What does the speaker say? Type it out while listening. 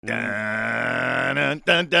You're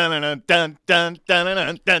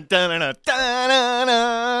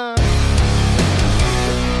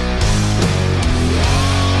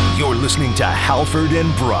listening to Halford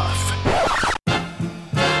and Brough.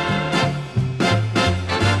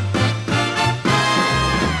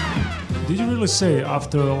 Did you really say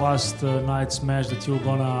after last night's match that you were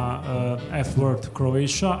gonna F-word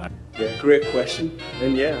Croatia? Yeah, great question.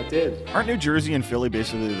 And yeah, I did. Aren't New Jersey and Philly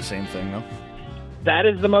basically the same thing, though? That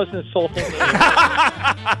is the most insulting name.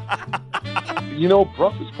 You know,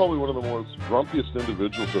 Brough is probably one of the most grumpiest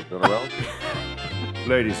individuals I've been around.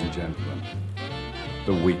 Ladies and gentlemen,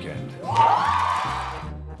 the weekend.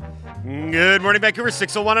 Good morning, Vancouver.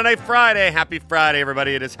 6:01 on a Friday. Happy Friday,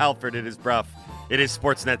 everybody. It is Halford. It is Brough. It is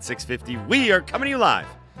Sportsnet 650. We are coming to you live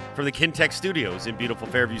from the Kintec Studios in beautiful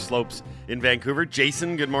Fairview Slopes in Vancouver.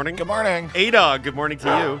 Jason, good morning. Good morning. A-Dog, good morning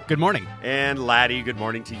to you. Good morning. And Laddie, good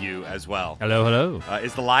morning to you as well. Hello, hello.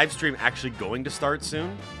 Is the live stream actually going to start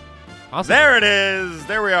soon? Awesome. There it is.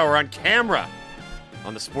 There we are. We're on camera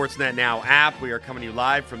on the Sportsnet Now app. We are coming to you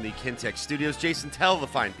live from the Kintec Studios. Jason, tell the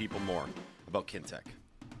fine people more about Kintec.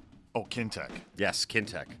 Oh, Kintec. Yes,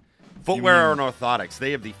 Kintec. Footwear and orthotics. They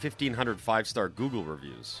have the 1,500 five-star Google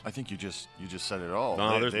reviews. I think you just said it all.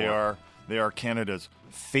 No, there's more. They are Canada's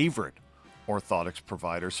favorite orthotics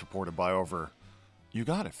provider, supported by over, you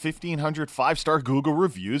got it, 1,500 five-star Google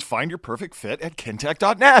reviews. Find your perfect fit at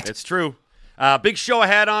kintec.net. It's true. Big show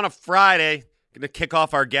ahead on a Friday. Going to kick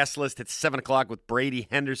off our guest list at 7 o'clock with Brady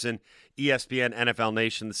Henderson, ESPN NFL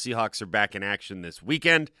Nation. The Seahawks are back in action this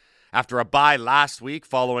weekend after a bye last week,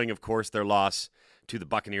 following, of course, their loss to the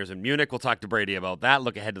Buccaneers in Munich. We'll talk to Brady about that.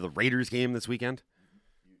 Look ahead to the Raiders game this weekend.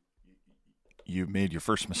 You made your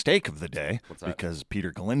first mistake of the day. What's that? Because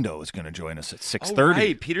Peter Galindo is going to join us at 6:30. Oh,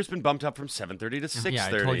 right. Peter's been bumped up from 7:30 to 6:30. Yeah, I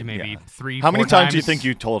told you maybe three, How many 4 times do you think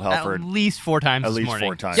you told Halford? At least 4 times At this least morning.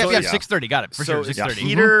 4 times. Yeah, Yeah. 6:30. Got it. For So sure, is 6:30.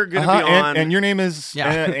 Peter going to be on? And your name is Yeah.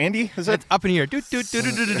 Andy? Is it? It's up in here. Doot, doot, doot,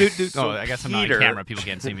 doot, doot, doot, doot. Oh, I guess I'm not Peter- on camera. People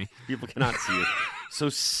can't see me. People cannot see you. So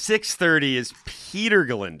 6:30 is Peter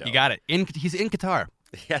Galindo. You got it. He's in Qatar,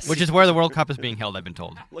 Yes. which is where the World Cup is being held, I've been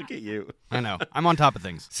told. Look at you. I know. I'm on top of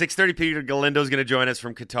things. 6:30, Peter Galindo is going to join us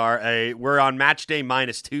from Qatar. We're on match day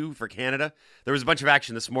 -2 for Canada. There was a bunch of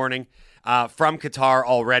action this morning from Qatar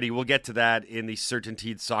already. We'll get to that in the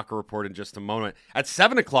Certainteed Soccer Report in just a moment. At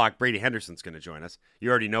 7 o'clock, Brady Henderson's going to join us. You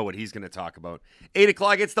already know what he's going to talk about. 8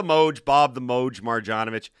 o'clock, it's the Moj, Bob the Moj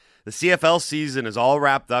Marjanovic. The CFL season is all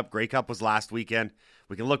wrapped up. Grey Cup was last weekend.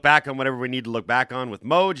 We can look back on whatever we need to look back on with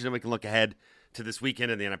Moj, and then we can look ahead to this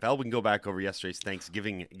weekend in the NFL. We can go back over yesterday's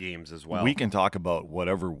Thanksgiving games as well. We can talk about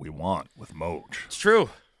whatever we want with Moj. It's true.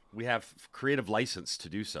 We have creative license to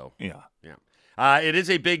do so. Yeah. It is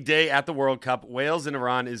a big day at the World Cup. Wales and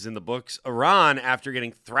Iran is in the books. Iran, after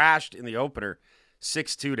getting thrashed in the opener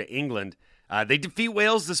 6-2 to England, they defeat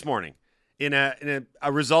Wales this morning in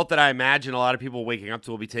a result that I imagine a lot of people waking up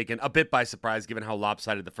to will be taken a bit by surprise given how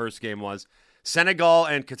lopsided the first game was. Senegal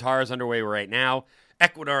and Qatar is underway right now.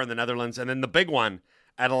 Ecuador and the Netherlands. And then the big one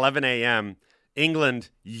at 11 a.m., England,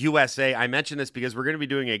 USA. I mention this because we're going to be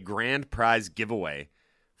doing a grand prize giveaway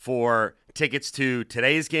for tickets to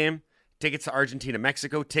today's game, tickets to Argentina,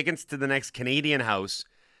 Mexico, tickets to the next Canadian House,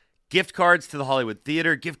 gift cards to the Hollywood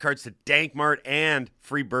Theater, gift cards to Dankmart, and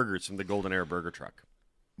free burgers from the Golden Air Burger Truck.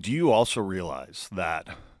 Do you also realize that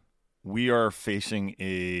we are facing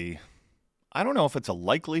I don't know if it's a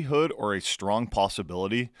likelihood or a strong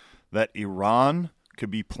possibility that Iran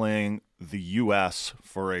could be playing the U.S.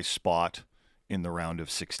 for a spot in the round of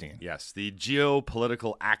 16? Yes, the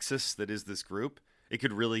geopolitical axis that is this group, it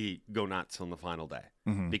could really go nuts on the final day.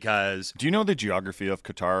 Because do you know the geography of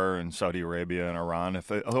Qatar and Saudi Arabia and Iran?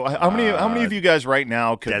 How many of you guys right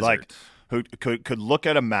now could could look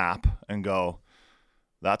at a map and go,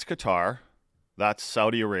 that's Qatar, that's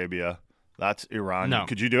Saudi Arabia, that's Iran? No.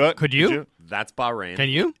 Could you do it? Could you? that's Bahrain. Can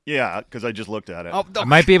you? Yeah, because I just looked at it. Oh, I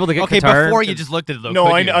might be able to get okay, Qatar. before you just looked at it, though. No,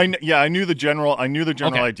 could you? I knew the general. I knew the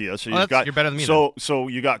general Okay. idea. So Well, you've got you're better than me So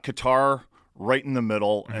you got Qatar right in the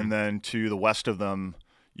middle, and then to the west of them,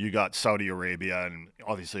 you got Saudi Arabia, and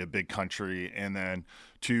obviously a big country. And then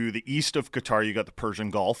to the east of Qatar, you got the Persian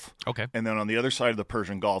Gulf. Okay. And then on the other side of the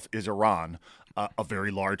Persian Gulf is Iran, a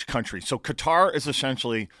very large country. So Qatar is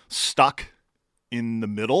essentially stuck in the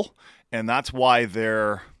middle, and that's why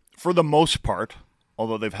they're, for the most part,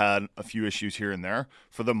 although they've had a few issues here and there,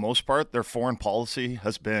 for the most part, their foreign policy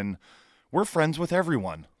has been, we're friends with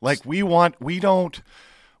everyone. Like we're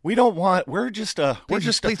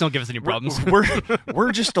Please don't give us any problems.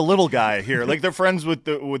 We're just a little guy here. Like they're friends with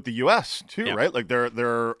the U.S. too, Yeah. right? Like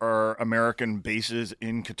there are American bases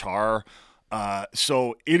in Qatar.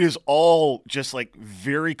 So it is all just like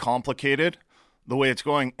very complicated the way it's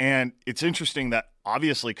going. And it's interesting that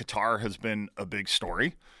obviously Qatar has been a big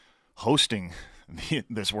story hosting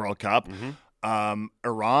this World Cup.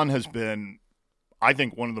 Iran has been, I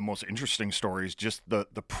think, one of the most interesting stories, just the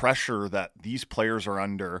pressure that these players are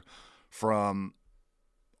under from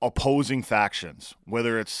opposing factions,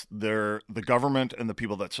 whether it's the government and the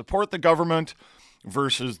people that support the government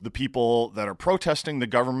versus the people that are protesting the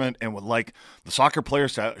government and would like the soccer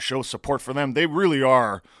players to show support for them. They really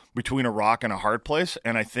are between a rock and a hard place,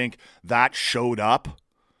 and I think that showed up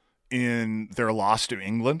in their loss to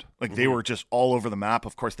England. Like they were just all over the map.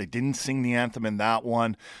 Of course, they didn't sing the anthem in that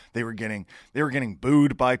one. They were getting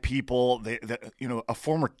booed by people. A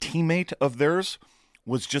former teammate of theirs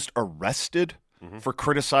was just arrested for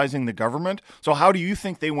criticizing the government. So how do you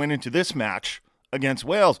think they went into this match against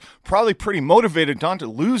Wales? Probably pretty motivated not to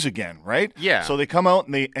lose again, right? Yeah. So they come out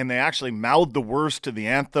and they actually mouthed the words to the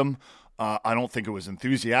anthem. I don't think it was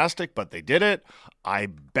enthusiastic, but they did it. I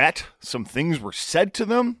bet some things were said to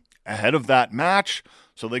them ahead of that match.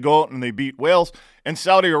 So they go out and they beat Wales. And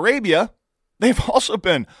Saudi Arabia, they've also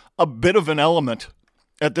been a bit of an element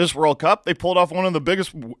at this World Cup. They pulled off one of the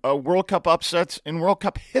biggest World Cup upsets in World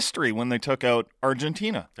Cup history when they took out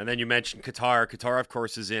Argentina. And then you mentioned Qatar. Qatar, of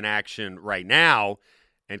course, is in action right now.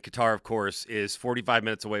 And Qatar, of course, is 45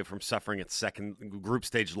 minutes away from suffering its second group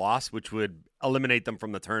stage loss, which would eliminate them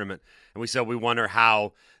from the tournament. And we said we wonder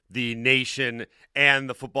how the nation and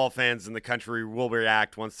the football fans in the country will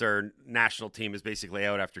react once their national team is basically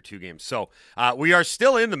out after 2 games. So we are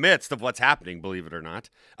still in the midst of what's happening, believe it or not.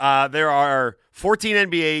 There are 14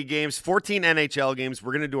 NBA games, 14 NHL games.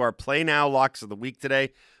 We're going to do our Play Now locks of the week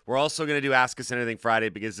today. We're also going to do Ask Us Anything Friday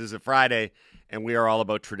because this is a Friday, and we are all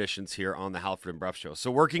about traditions here on the Halford and Bruff Show.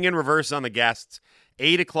 So working in reverse on the guests,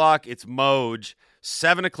 8 o'clock, it's Moj.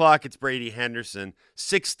 7 o'clock, it's Brady Henderson.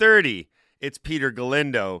 6:30, it's Peter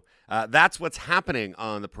Galindo. That's what's happening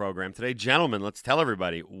on the program today. Gentlemen, let's tell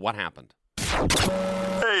everybody what happened.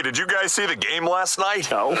 Hey, did you guys see the game last night?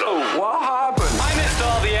 No. What happened? I missed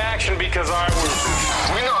all the action because I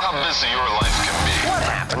was... We know how busy your life can be. What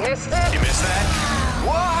happened? Missed that? You missed that?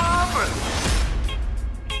 What happened?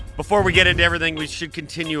 Before we get into everything, we should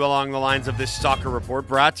continue along the lines of this soccer report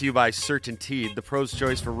brought to you by CertainTeed, the pro's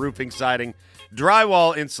choice for roofing, siding,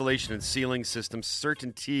 drywall, insulation, and ceiling systems.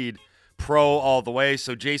 CertainTeed Pro all the way.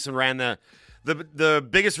 So Jason ran the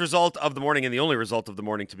biggest result of the morning and the only result of the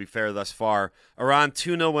morning, to be fair, thus far. Iran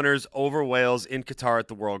 2-0 winners over Wales in Qatar at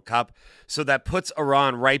the World Cup. So that puts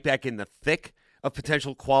Iran right back in the thick of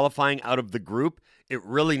potential qualifying out of the group. It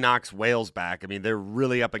really knocks Wales back. I mean, they're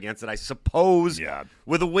really up against it. I suppose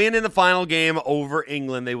with a win in the final game over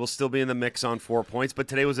England, they will still be in the mix on 4 points. But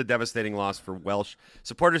today was a devastating loss for Welsh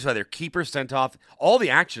supporters. By their keeper sent off. All the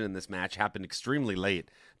action in this match happened extremely late.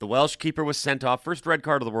 The Welsh keeper was sent off, first red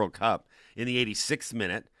card of the World Cup, in the 86th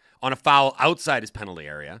minute on a foul outside his penalty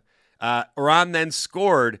area. Iran then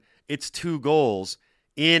scored its 2 goals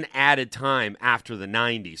in added time after the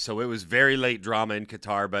 90. So it was very late drama in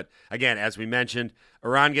Qatar. But again, as we mentioned,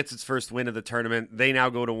 Iran gets its first win of the tournament. They now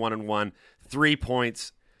go to 1-1, 3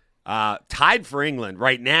 points, tied for England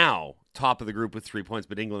right now, top of the group with 3 points.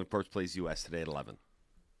 But England, of course, plays U.S. today at 11.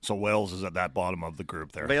 So Wales is at that bottom of the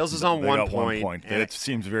group there. Wales is on 1 point. It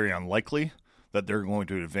seems very unlikely that they're going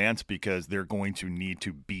to advance because they're going to need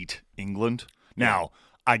to beat England. Now,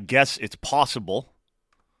 I guess it's possible.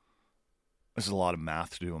 This is a lot of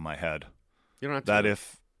math to do in my head. You don't have to. That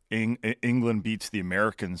if England beats the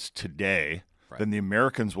Americans today, then the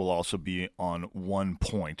Americans will also be on 1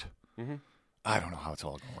 point. Mm-hmm. I don't know how it's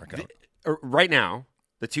all going to work out. Right now,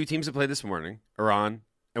 the 2 teams that played this morning, Iran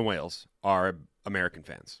and Wales, are American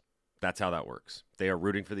fans. That's how that works. They are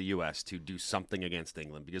rooting for the U.S. to do something against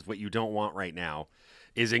England because what you don't want right now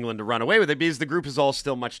is England to run away with it because the group is all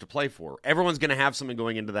still much to play for. Everyone's going to have something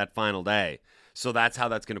going into that final day. So that's how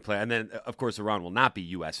that's going to play. And then, of course, Iran will not be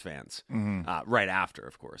U.S. fans right after,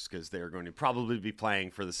 of course, because they're going to probably be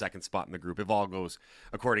playing for the second spot in the group if all goes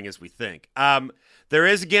according as we think. There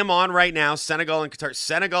is a game on right now, Senegal and Qatar.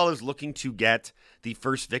 Senegal is looking to get the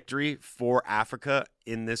first victory for Africa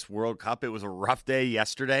in this World Cup. It was a rough day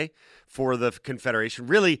yesterday for the Confederation.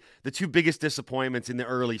 Really, the 2 biggest disappointments in the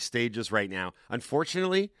early stages right now,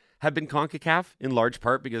 unfortunately, have been CONCACAF in large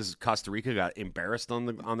part because Costa Rica got embarrassed on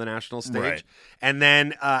the national stage. Right. And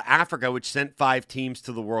then Africa, which sent 5 teams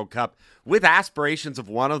to the World Cup with aspirations of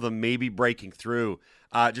one of them maybe breaking through,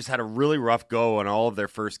 just had a really rough go on all of their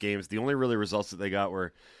first games. The only really results that they got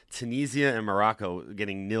were Tunisia and Morocco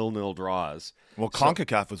getting 0-0 draws. Well,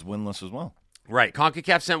 CONCACAF was winless as well. Right.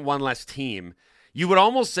 CONCACAF sent 1 less team. You would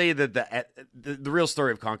almost say that the real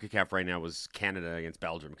story of CONCACAF right now was Canada against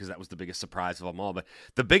Belgium, because that was the biggest surprise of them all. But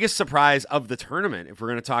the biggest surprise of the tournament, if we're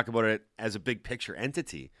going to talk about it as a big picture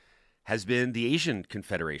entity, has been the Asian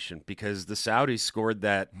Confederation, because the Saudis scored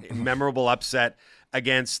that memorable upset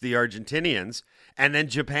against the Argentinians, and then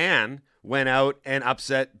Japan went out and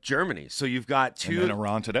upset Germany. So you've got two. And then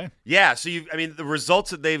Iran today. Yeah, so the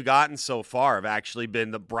results that they've gotten so far have actually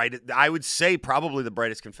been the brightest, I would say probably the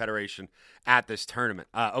brightest confederation at this tournament.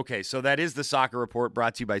 Okay, so that is the Soccer Report,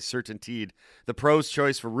 brought to you by CertainTeed, the pro's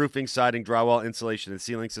choice for roofing, siding, drywall, insulation, and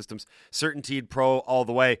ceiling systems. CertainTeed Pro all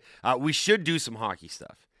the way. We should do some hockey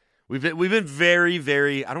stuff. We've been very,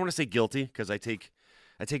 very, I don't want to say guilty, because I take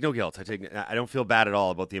no guilt. I don't feel bad at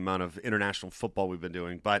all about the amount of international football we've been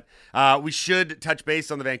doing. But we should touch base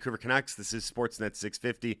on the Vancouver Canucks. This is Sportsnet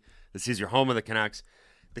 650. This is your home of the Canucks.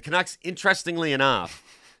 The Canucks, interestingly enough,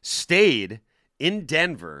 stayed in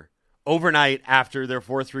Denver overnight after their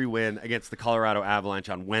 4-3 win against the Colorado Avalanche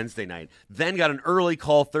on Wednesday night. Then got an early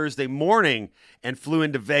call Thursday morning and flew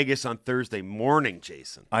into Vegas on Thursday morning,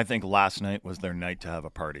 Jason. I think last night was their night to have a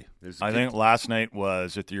party. I think last night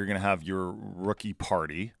was, if you're going to have your rookie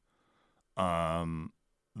party,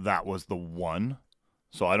 that was the one.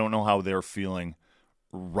 So I don't know how they're feeling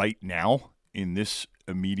right now in this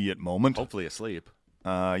immediate moment. Hopefully asleep.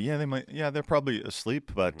 Yeah, they might. Yeah, they're probably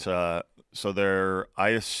asleep, but so I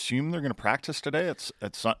assume they're going to practice today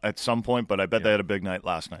at some point. But I bet they had a big night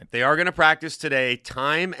last night. They are going to practice today.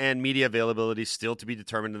 Time and media availability still to be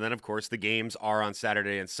determined, and then of course the games are on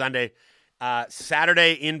Saturday and Sunday.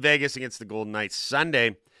 Saturday in Vegas against the Golden Knights.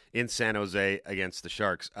 Sunday in San Jose against the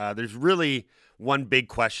Sharks. There's really one big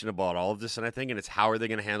question about all of this, and it's how are they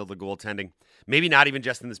going to handle the goaltending? Maybe not even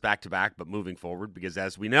just in this back-to-back, but moving forward, because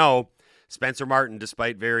as we know, Spencer Martin,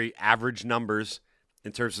 despite very average numbers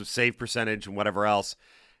in terms of save percentage and whatever else,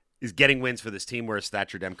 is getting wins for this team, whereas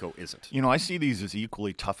Thatcher Demko isn't. I see these as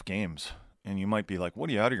equally tough games, and you might be like, what,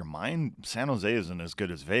 are you out of your mind? San Jose isn't as good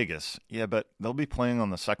as Vegas. Yeah, but they'll be playing on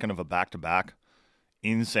the second of a back-to-back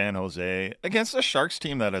in San Jose against a Sharks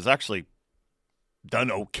team that has actually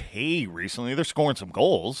done okay recently. They're scoring some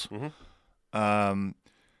goals. Mm-hmm.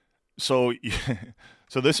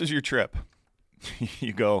 So this is your trip.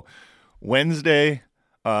 You go Wednesday,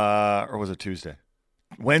 or was it Tuesday?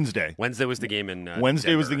 Wednesday. Wednesday was the game in Wednesday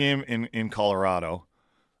Denver. was the game in Colorado,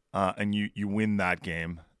 and you win that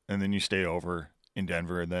game, and then you stay over in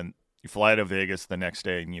Denver, and then you fly to Vegas the next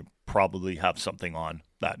day, and you probably have something on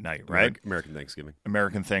that night, right? American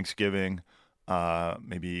Thanksgiving.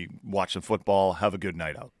 Maybe watch some football, have a good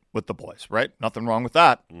night out with the boys, right? Nothing wrong with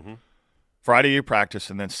that. Mm-hmm. Friday you practice,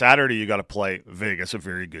 and then Saturday you got to play Vegas, a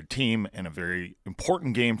very good team, and a very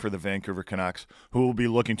important game for the Vancouver Canucks, who will be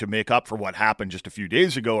looking to make up for what happened just a few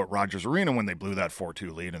days ago at Rogers Arena when they blew that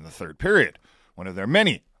 4-2 lead in the third period, one of their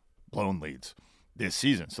many blown leads this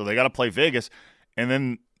season. So they got to play Vegas, and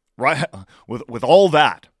then right with all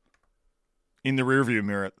that in the rearview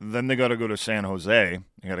mirror, then they got to go to San Jose.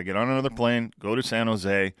 They got to get on another plane, go to San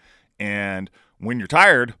Jose, and when you're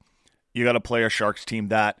tired, you got to play a Sharks team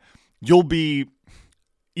that you'll be,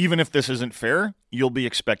 even if this isn't fair, you'll be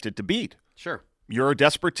expected to beat. Sure. You're a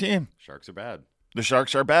desperate team. Sharks are bad. The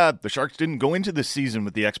Sharks are bad. The Sharks didn't go into this season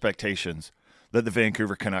with the expectations that the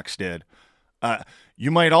Vancouver Canucks did. You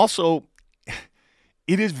might also,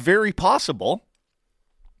 it is very possible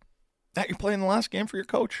that you're playing the last game for your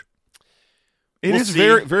coach. It is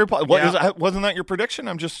very, very possible. Wasn't that your prediction?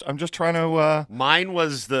 I'm just trying to. Mine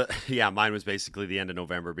was basically the end of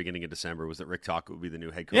November, beginning of December. Was that Rick Tocchet would be the new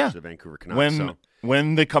head coach of the Vancouver Canucks?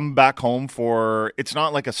 When they come back home for, it's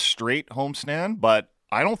not like a straight homestand, but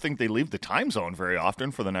I don't think they leave the time zone very often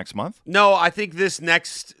for the next month. No, I think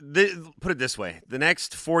put it this way, the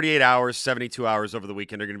next 48 hours, 72 hours over the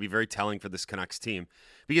weekend are going to be very telling for this Canucks team,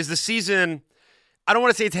 because the season, I don't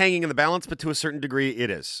want to say it's hanging in the balance, but to a certain degree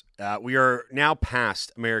it is. We are now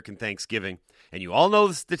past American Thanksgiving, and you all know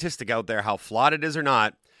the statistic out there, how flawed it is or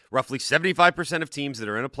not. Roughly 75% of teams that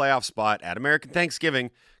are in a playoff spot at American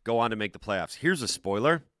Thanksgiving go on to make the playoffs. Here's a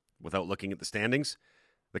spoiler, without looking at the standings.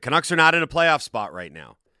 The Canucks are not in a playoff spot right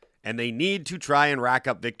now, and they need to try and rack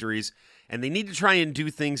up victories, and they need to try and do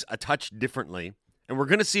things a touch differently. And we're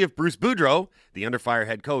going to see if Bruce Boudreau, the under fire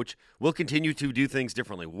head coach, will continue to do things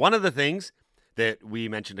differently. One of the things that we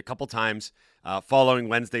mentioned a couple times following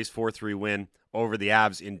Wednesday's 4-3 win over the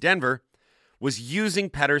Avs in Denver was using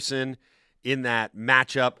Pettersson in that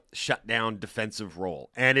matchup shutdown defensive role.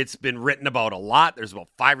 And it's been written about a lot. There's about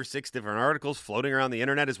 5 or 6 different articles floating around the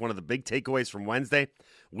internet as one of the big takeaways from Wednesday.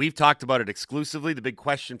 We've talked about it exclusively. The big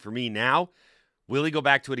question for me now, Will he go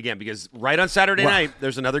back to it again? Because right on Saturday night,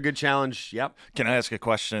 there's another good challenge. Yep. Can I ask a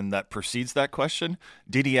question that precedes that question?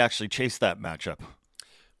 Did he actually chase that matchup?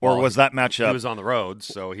 Or was that matchup... He was on the road,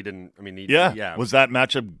 so he didn't... I mean, yeah. Was that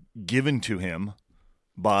matchup given to him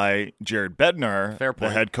by Jared Bednar, the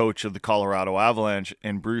head coach of the Colorado Avalanche,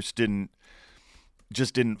 and Bruce didn't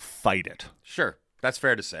fight it? Sure. That's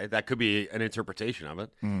fair to say. That could be an interpretation of it.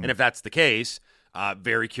 And if that's the case,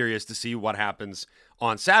 very curious to see what happens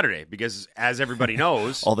on Saturday, because as everybody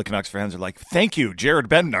knows... All the Canucks fans are like, thank you, Jared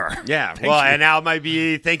Bednar. Yeah. And now it might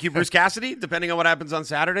be thank you, Bruce Cassidy, depending on what happens on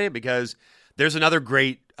Saturday, because there's another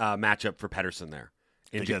great matchup for Pettersson there.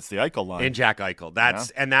 Against the Eichel line. In Jack Eichel.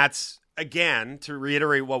 That's, again, to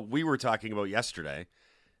reiterate what we were talking about yesterday,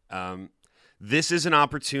 this is an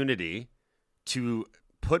opportunity to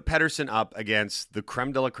put Pettersson up against the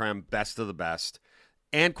creme de la creme, best of the best,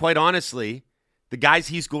 and quite honestly, the guys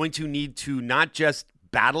he's going to need to not just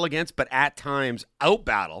battle against, but at times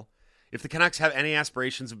out-battle if the Canucks have any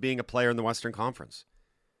aspirations of being a player in the Western Conference.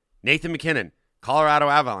 Nathan MacKinnon, Colorado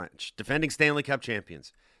Avalanche, defending Stanley Cup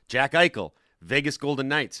champions. Jack Eichel, Vegas Golden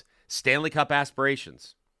Knights, Stanley Cup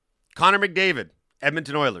aspirations. Connor McDavid,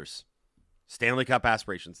 Edmonton Oilers, Stanley Cup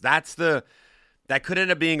aspirations. That could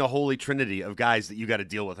end up being a holy trinity of guys that you got to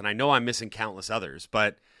deal with. And I know I'm missing countless others,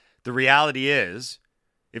 but the reality is,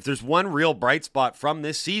 if there's one real bright spot from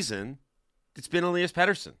this season, it's been Elias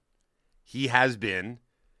Pettersson. He has been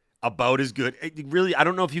about as good. Really, I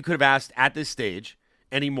don't know if you could have asked at this stage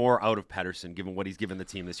any more out of Pettersson, given what he's given the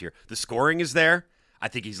team this year. The scoring is there. I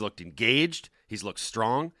think he's looked engaged. He's looked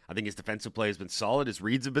strong. I think his defensive play has been solid. His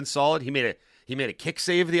reads have been solid. He made a kick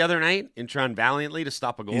save the other night in trying valiantly to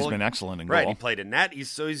stop a goal. He's been excellent in goal. Right, he played in net.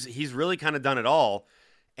 He's really kind of done it all.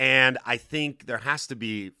 And I think there has to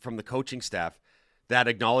be, from the coaching staff, that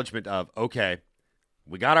acknowledgement of, okay,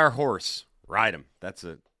 we got our horse, ride him.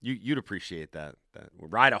 You'd appreciate that.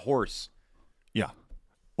 Ride a horse. Yeah.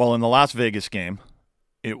 Well, in the Las Vegas game,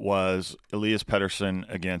 it was Elias Pettersson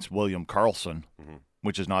against William Karlsson,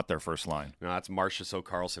 which is not their first line. No, that's Marchessault,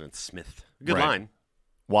 Karlsson, and Smith. Good line.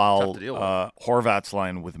 While Horvat's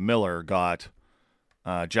line with Miller got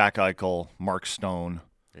Jack Eichel, Mark Stone,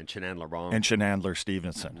 and Chenandler and Chenandler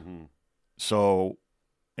Stevenson. So,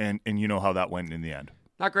 and you know how that went in the end.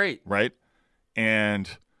 Not great. Right? And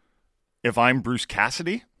if I'm Bruce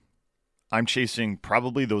Cassidy, I'm chasing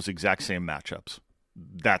probably those exact same matchups.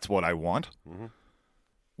 That's what I want.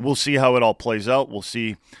 We'll see how it all plays out. We'll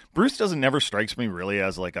see. Bruce never strikes me really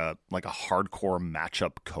as like a hardcore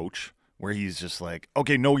matchup coach where he's just like,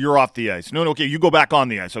 okay, no, you're off the ice. No, okay, you go back on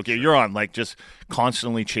the ice. Okay, you're on. Like just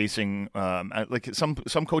constantly chasing. Like some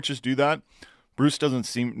coaches do that. Bruce doesn't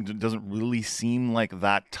really seem like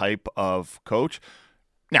that type of coach.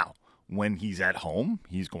 Now, when he's at home,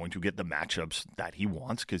 he's going to get the matchups that he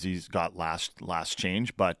wants because he's got last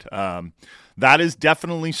change. But that is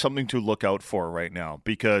definitely something to look out for right now,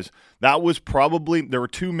 because that was probably, there were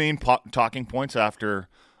two main talking points after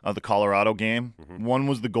the Colorado game. One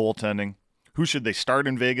was the goaltending. Who should they start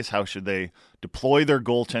in Vegas? How should they deploy their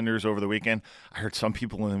goaltenders over the weekend? I heard some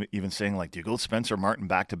people even saying, like, do you go Spencer Martin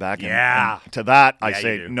back-to-back? Yeah. And to that, I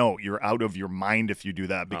say, no, you're out of your mind if you do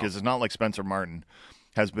that, because it's not like Spencer Martin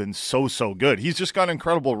has been so good. He's just got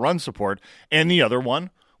incredible run support. And the other one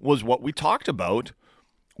was what we talked about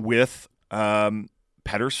with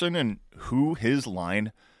Pettersson and who his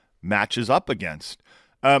line matches up against.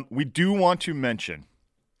 We do want to mention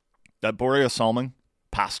that Borje Salming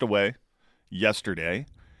passed away yesterday,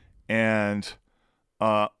 and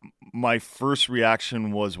my first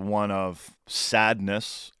reaction was one of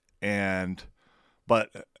sadness, but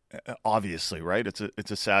obviously, right?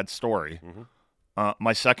 It's a sad story.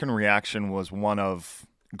 My second reaction was one of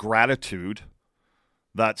gratitude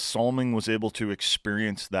that Salming was able to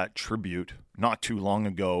experience that tribute not too long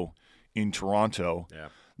ago in Toronto. Yeah.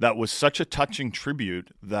 That was such a touching tribute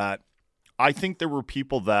that I think there were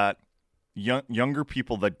people that, younger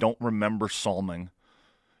people that don't remember Salming,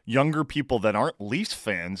 younger people that aren't Leafs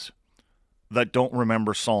fans that don't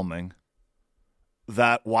remember Salming,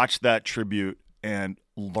 that watched that tribute and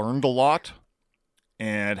learned a lot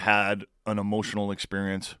and had an emotional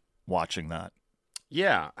experience watching that.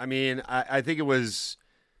 Yeah, I mean, I think it was,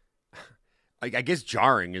 I guess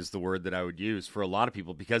jarring is the word that I would use for a lot of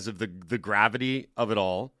people because of the gravity of it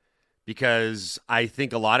all, because I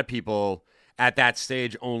think a lot of people at that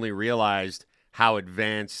stage only realized how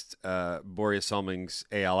advanced Borje Salming's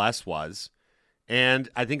ALS was. And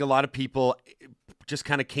I think a lot of people just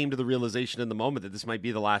kind of came to the realization in the moment that this might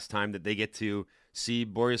be the last time that they get to see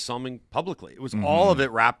Borje Salming publicly. It was all of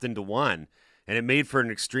it wrapped into one, and it made for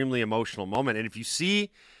an extremely emotional moment. And if you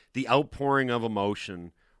see the outpouring of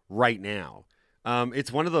emotion right now,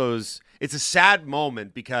 It's one of those. It's a sad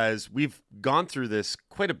moment because we've gone through this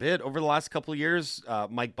quite a bit over the last couple of years.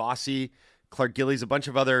 Mike Bossy, Clark Gillies, a bunch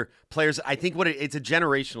of other players. I think it's a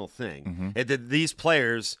generational thing. These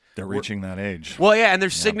players, they're reaching that age. Well, yeah, and they're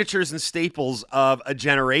signatures and staples of a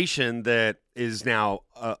generation that is now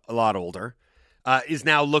a lot older, is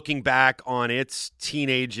now looking back on its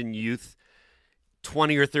teenage and youth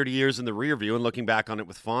 20 or 30 years in the rear view and looking back on it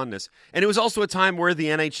with fondness. And it was also a time where the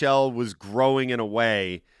NHL was growing in a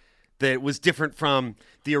way that was different from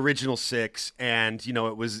the original six. And,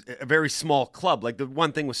 it was a very small club. Like the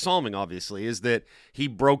one thing with Salming, obviously, is that he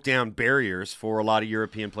broke down barriers for a lot of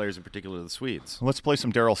European players, in particular the Swedes. Let's play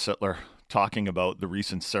some Daryl Sittler talking about the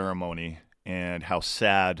recent ceremony and how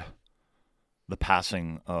sad the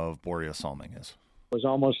passing of Borje Salming is. It was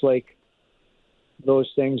almost like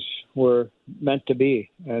those things were meant to be.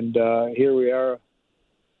 And here we are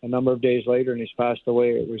a number of days later, and he's passed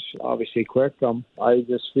away. It was obviously quick. I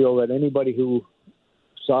just feel that anybody who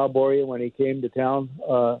saw Borje when he came to town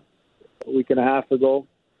a week and a half ago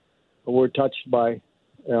were touched by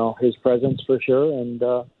his presence for sure. And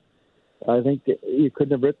I think that you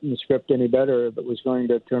couldn't have written the script any better if it was going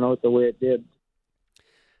to turn out the way it did.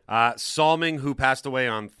 Salming, who passed away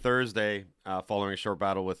on Thursday following a short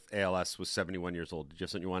battle with ALS, was 71 years old. Did you have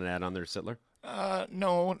something you want to add on there, Sittler?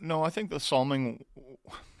 No. I think the Salming,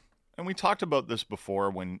 and we talked about this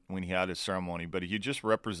before when he had his ceremony, but he just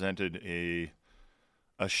represented a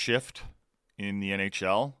shift in the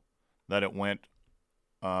NHL, that it went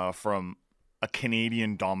from a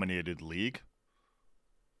Canadian-dominated league.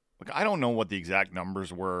 Like, I don't know what the exact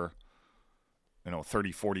numbers were,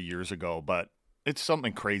 30, 40 years ago, but it's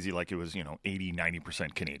something crazy, like it was, 80,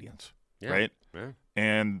 90% Canadians, right? Yeah.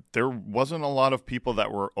 And there wasn't a lot of people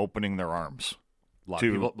that were opening their arms A lot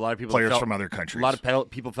to of people players from other countries. A lot of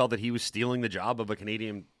people felt that he was stealing the job of a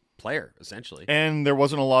Canadian player, essentially. And there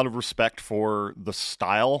wasn't a lot of respect for the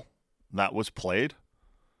style that was played.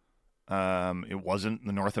 It wasn't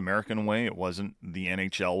the North American way. It wasn't the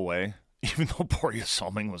NHL way, even though Borje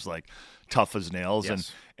Salming was like tough as nails.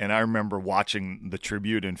 Yes. And I remember watching the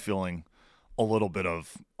tribute and feeling a little bit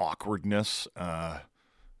of awkwardness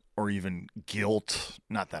or even guilt.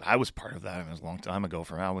 Not that I was part of that. It was a long time ago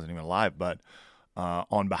for me. I wasn't even alive. But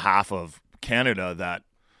on behalf of Canada, that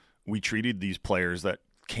we treated these players that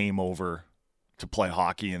came over to play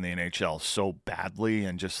hockey in the NHL so badly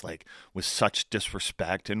and just like with such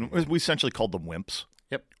disrespect. And we essentially called them wimps.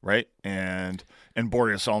 Yep. Right? And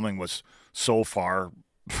Borje Salming was so far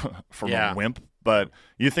from a wimp. But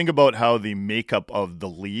you think about how the makeup of the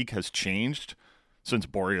league has changed since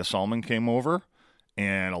Borje Salming came over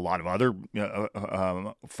and a lot of other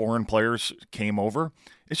foreign players came over.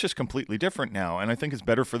 It's just completely different now. And I think it's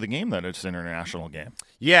better for the game that it's an international game.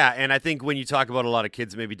 Yeah, and I think when you talk about a lot of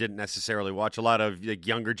kids maybe didn't necessarily watch, a lot of like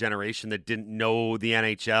younger generation that didn't know the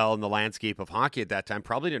NHL and the landscape of hockey at that time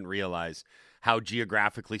probably didn't realize how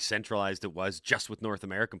geographically centralized it was just with North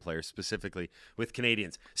American players, specifically with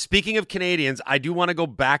Canadians. Speaking of Canadians, I do want to go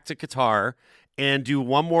back to Qatar and do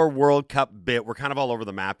one more World Cup bit. We're kind of all over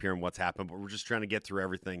the map here in what's happened, but we're just trying to get through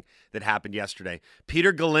everything that happened yesterday.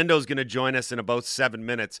 Peter Galindo is going to join us in about 7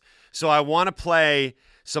 minutes. So I want to play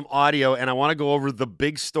some audio, and I want to go over the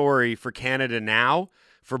big story for Canada now,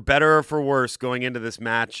 for better or for worse, going into this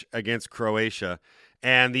match against Croatia.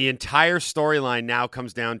 And the entire storyline now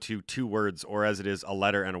comes down to two words, or as it is, a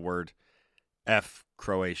letter and a word. F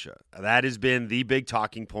Croatia. That has been the big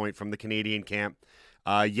talking point from the Canadian camp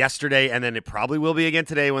yesterday, and then it probably will be again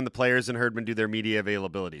today when the players and Herdman do their media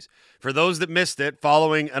availabilities. For those that missed it,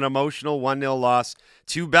 following an emotional 1-0 loss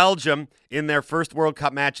to Belgium in their first World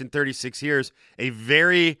Cup match in 36 years, a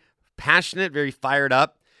very passionate, very fired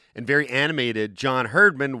up, and very animated John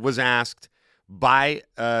Herdman was asked by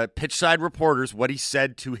pitchside reporters what he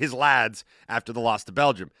said to his lads after the loss to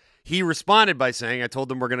Belgium. He responded by saying, I told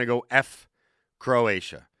them we're going to go F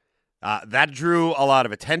Croatia. That drew a lot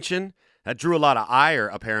of attention. That drew a lot of ire,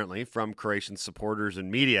 apparently, from Croatian supporters and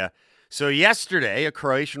media. So yesterday, a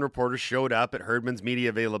Croatian reporter showed up at Herdman's media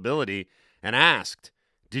availability and asked,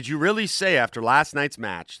 did you really say after last night's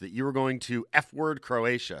match that you were going to F-word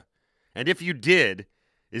Croatia? And if you did,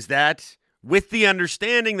 is that with the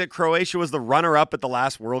understanding that Croatia was the runner-up at the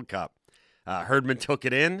last World Cup? Herdman took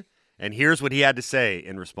it in, and here's what he had to say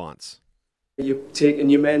in response. You're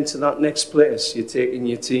taking your men to that next place. You're taking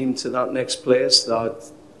your team to that next place.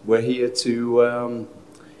 That we're here to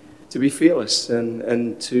be fearless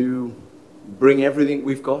and to bring everything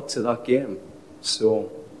we've got to that game.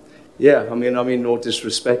 So, yeah, I mean, no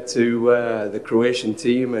disrespect to the Croatian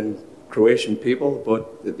team and Croatian people,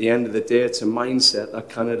 but at the end of the day, it's a mindset that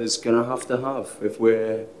Canada's going to have if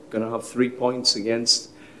we're going to have 3 points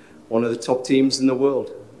against one of the top teams in the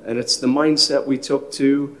world. And it's the mindset we took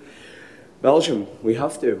to Belgium. We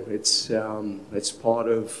have to. It's part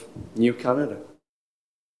of New Canada.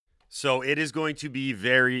 So it is going to be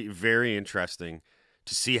very, very interesting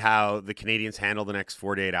to see how the Canadians handle the next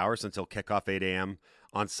 48 hours until kickoff 8 a.m.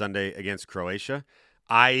 on Sunday against Croatia.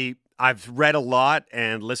 I've read a lot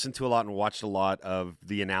and listened to a lot and watched a lot of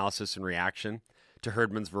the analysis and reaction to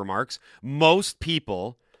Herdman's remarks. Most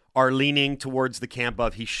people are leaning towards the camp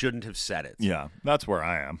of he shouldn't have said it. Yeah, that's where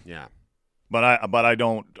I am. Yeah. But I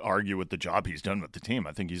don't argue with the job he's done with the team.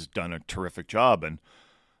 I think he's done a terrific job. And,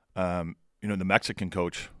 the Mexican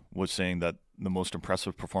coach was saying that the most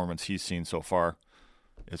impressive performance he's seen so far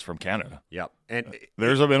is from Canada. Yep. And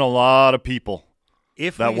there's been a lot of people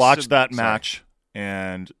that watched that match, sorry.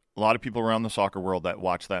 and a lot of people around the soccer world that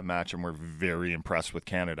watched that match and were very impressed with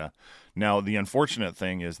Canada. Now, the unfortunate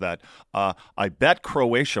thing is that I bet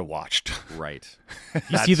Croatia watched. Right.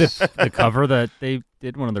 You see the cover that they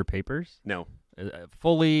did, one of their papers? No.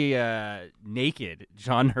 Fully naked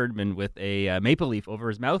John Herdman with a maple leaf over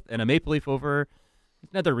his mouth and a maple leaf over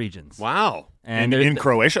nether regions. Wow. And in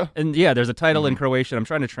Croatia? And yeah, there's a title in Croatian. I'm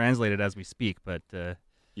trying to translate it as we speak, but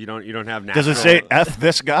you don't have Does it say F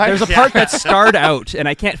this guy? There's a part that's starred out, and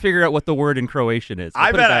I can't figure out what the word in Croatian is.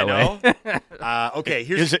 I bet I know. Okay,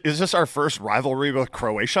 is this our first rivalry with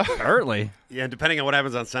Croatia? Apparently. Yeah, depending on what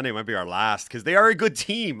happens on Sunday, it might be our last because they are a good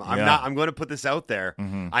team. I'm going to put this out there.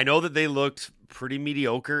 Mm-hmm. I know that they looked pretty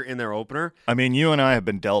mediocre in their opener. I mean, you and I have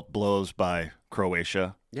been dealt blows by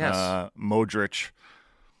Croatia. Yes. Modric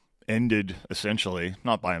ended essentially,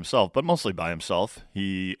 not by himself, but mostly by himself.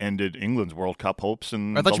 He ended England's World Cup hopes.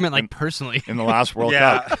 I thought you meant personally. In the last World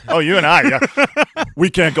Cup. Oh, you and I. Yeah. We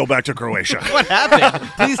can't go back to Croatia. What happened?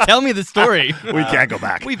 Please tell me the story. We can't go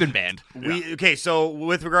back. We've been banned. Okay, so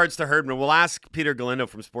with regards to Herdman, we'll ask Peter Galindo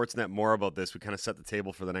from Sportsnet more about this. We kind of set the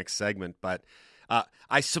table for the next segment, but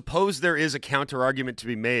I suppose there is a counter-argument to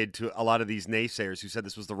be made to a lot of these naysayers who said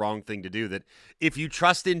this was the wrong thing to do, that if you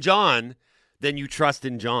trust in John, then you trust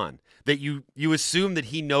in John. That you assume that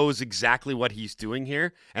he knows exactly what he's doing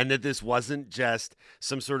here and that this wasn't just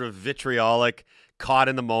some sort of vitriolic,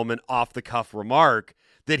 caught-in-the-moment, off-the-cuff remark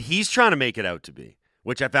that he's trying to make it out to be,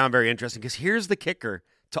 which I found very interesting because here's the kicker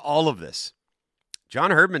to all of this.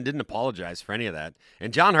 John Herdman didn't apologize for any of that,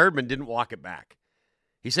 and John Herdman didn't walk it back.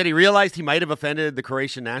 He said he realized he might have offended the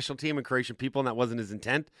Croatian national team and Croatian people, and that wasn't his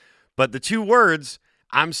intent. But the two words,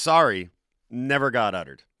 "I'm sorry," never got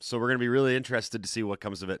uttered. So we're going to be really interested to see what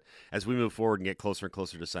comes of it as we move forward and get closer and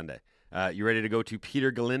closer to Sunday. You ready to go to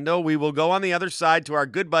Peter Galindo? We will go on the other side to our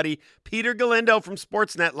good buddy, Peter Galindo from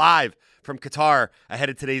Sportsnet live from Qatar ahead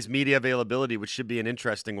of today's media availability, which should be an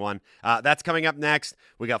interesting one. That's coming up next.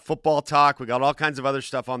 We got football talk. We got all kinds of other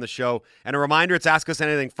stuff on the show. And a reminder, it's Ask Us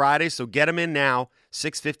Anything Friday, so get them in now.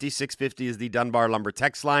 650 is the Dunbar Lumber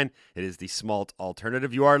text line. It is the Smalt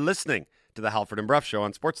alternative. You are listening to the Halford and Bruff Show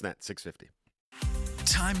on Sportsnet 650.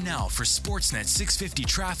 Time now for Sportsnet 650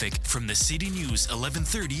 traffic from the City News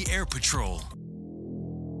 1130 Air Patrol.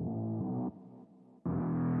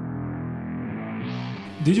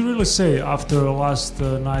 Did you really say after last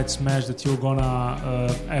night's match that you're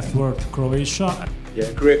gonna F-word Croatia?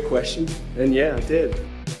 Yeah, great question. And yeah, I did.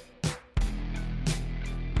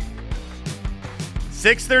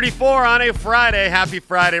 6:34 on a Friday. Happy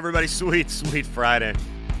Friday, everybody. Sweet, sweet Friday.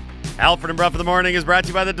 Alfred and Bruff in the Morning is brought to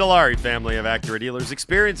you by the Dilawri family of Acura dealers.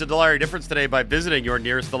 Experience a Dilawri difference today by visiting your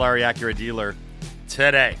nearest Dilawri Acura dealer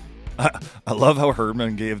today. I love how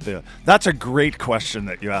Herdman gave that's a great question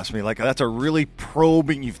that you asked me. Like, that's a really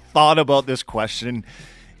probing, you've thought about this question.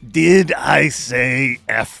 Did I say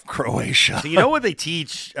F Croatia? So you know what they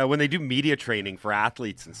teach when they do media training for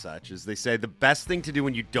athletes and such is they say the best thing to do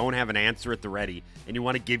when you don't have an answer at the ready and you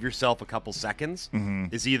want to give yourself a couple seconds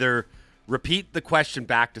is either repeat the question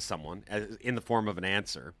back to someone in the form of an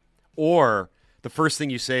answer, or the first thing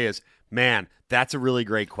you say is, "Man, that's a really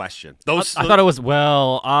great question." I thought it was,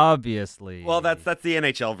 well, obviously. Well, that's the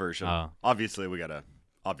NHL version. Oh. Obviously, we got to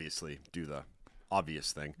do the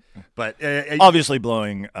obvious thing. But obviously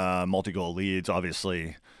blowing multi-goal leads,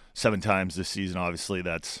 obviously 7 times this season, obviously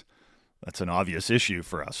that's an obvious issue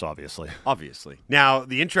for us, obviously. Now,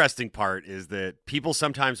 the interesting part is that people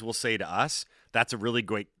sometimes will say to us, "That's a really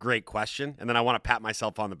great question," and then I want to pat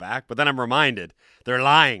myself on the back, but then I'm reminded they're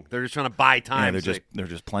lying. They're just trying to buy time. Yeah, they're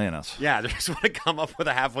just playing us. Yeah, they just want to come up with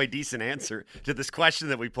a halfway decent answer to this question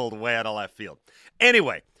that we pulled way out of left field.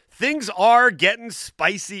 Anyway, things are getting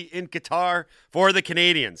spicy in Qatar for the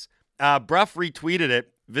Canadians. Bruff retweeted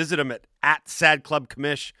it. Visit him at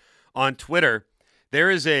SadClubCommish on Twitter, there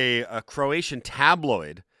is a Croatian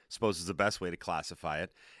tabloid, I suppose is the best way to classify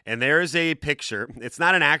it, and there is a picture. It's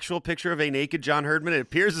not an actual picture of a naked John Herdman. It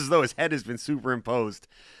appears as though his head has been superimposed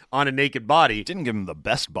on a naked body. Didn't give him the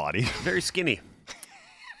best body. Very skinny.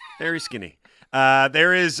 Very skinny.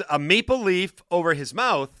 There is a maple leaf over his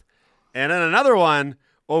mouth, and then another one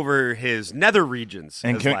over his nether regions,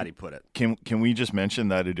 as Laddie put it. Can we just mention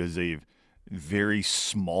that it is a very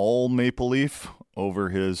small maple leaf over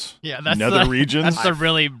his nether regions? That's the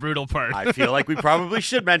really brutal part. I feel like we probably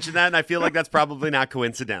should mention that, and I feel like that's probably not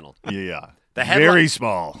coincidental. Yeah. Very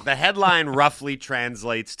small. The headline roughly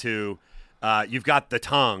translates to, you've got the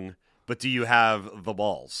tongue, but do you have the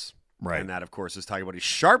balls? Right. And that, of course, is talking about his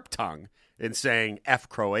sharp tongue in saying F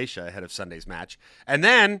Croatia ahead of Sunday's match. And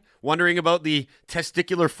then wondering about the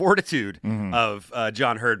testicular fortitude of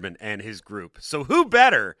John Herdman and his group. So who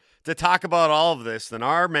better to talk about all of this than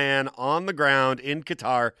our man on the ground in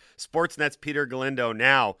Qatar, Sportsnet's Peter Galindo,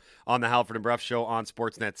 now on the Halford and Brough Show on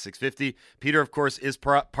Sportsnet 650. Peter, of course, is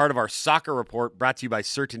part of our soccer report brought to you by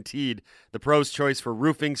CertainTeed, the pro's choice for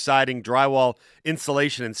roofing, siding, drywall,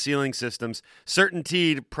 insulation, and ceiling systems.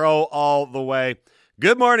 CertainTeed, pro all the way.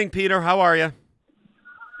 Good morning, Peter. How are you?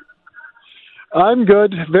 I'm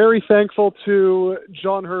good. Very thankful to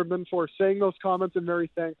John Herdman for saying those comments, and very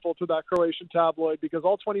thankful to that Croatian tabloid, because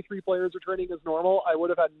all 23 players are training as normal. I would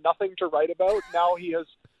have had nothing to write about. Now he has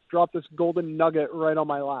dropped this golden nugget right on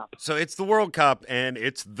my lap. So it's the World Cup, and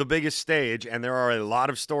it's the biggest stage, and there are a lot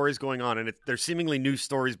of stories going on, and there's seemingly new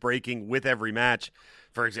stories breaking with every match.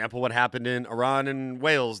 For example, what happened in Iran and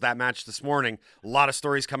Wales, that match this morning. A lot of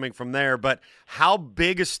stories coming from there. But how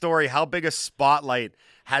big a story, how big a spotlight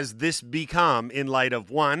has this become in light of,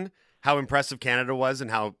 one, how impressive Canada was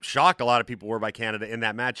and how shocked a lot of people were by Canada in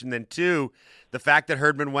that match, and then two, the fact that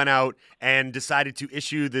Herdman went out and decided to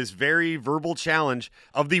issue this very verbal challenge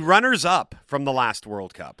of the runners-up from the last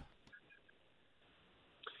World Cup?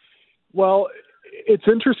 Well, it's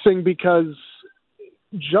interesting because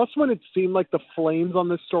just when it seemed like the flames on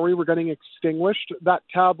this story were getting extinguished, that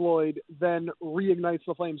tabloid then reignites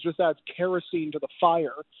the flames, just adds kerosene to the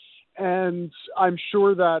fire. And I'm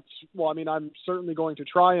sure that, I'm certainly going to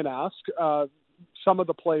try and ask some of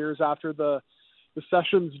the players after the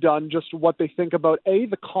session's done just what they think about, A,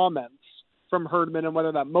 the comments from Herdman and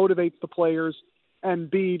whether that motivates the players, and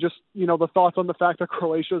B, just, the thoughts on the fact that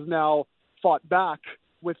Croatia's now fought back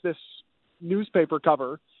with this newspaper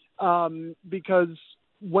cover. Because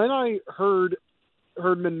when I heard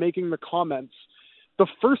Herdman making the comments, the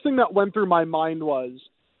first thing that went through my mind was,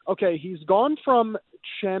 okay, he's gone from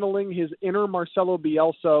channeling his inner Marcelo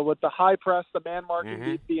Bielsa with the high press, the man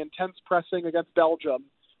marking, the intense pressing against Belgium,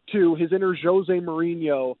 to his inner Jose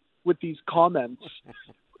Mourinho with these comments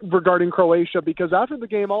regarding Croatia. Because after the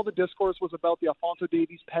game, all the discourse was about the Alphonso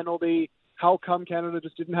Davies penalty, how come Canada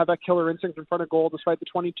just didn't have that killer instinct in front of goal despite the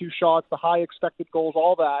 22 shots, the high expected goals,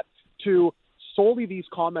 all that, to solely these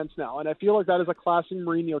comments now. And I feel like that is a classic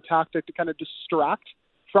Mourinho tactic to kind of distract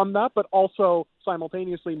from that, but also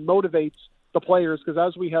simultaneously motivates the players, because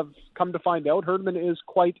as we have come to find out, Herdman is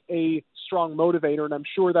quite a strong motivator, and I'm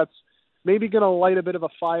sure that's maybe going to light a bit of a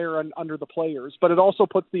fire under the players, but it also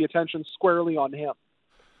puts the attention squarely on him.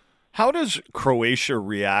 How does Croatia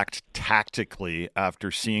react tactically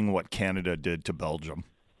after seeing what Canada did to Belgium?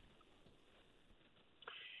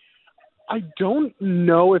 I don't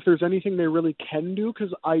know if there's anything they really can do,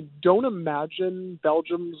 because I don't imagine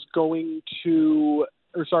Canada's going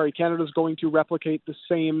to replicate the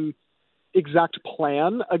same exact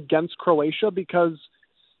plan against Croatia, because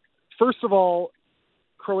first of all,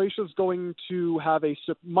 Croatia's going to have a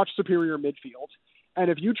much superior midfield. And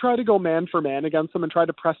if you try to go man for man against them and try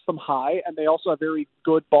to press them high, and they also have very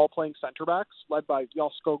good ball-playing center backs, led by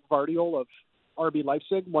Josko Gvardiol of RB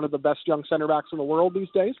Leipzig, one of the best young center backs in the world these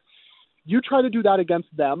days, you try to do that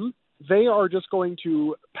against them, they are just going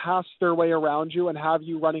to pass their way around you and have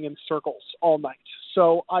you running in circles all night.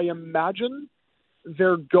 So I imagine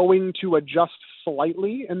they're going to adjust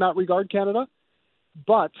slightly in that regard, Canada.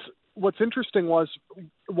 But what's interesting was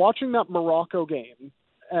watching that Morocco game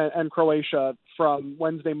and Croatia from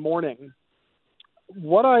Wednesday morning,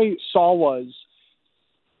 what I saw was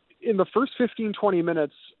in the first 15, 20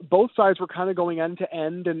 minutes, both sides were kind of going end to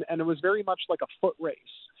end, and it was very much like a foot race.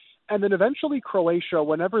 And then eventually Croatia,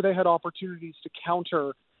 whenever they had opportunities to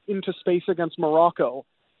counter into space against Morocco,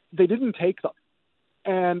 they didn't take them.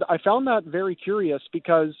 And I found that very curious,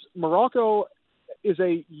 because Morocco is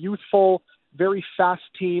a youthful, very fast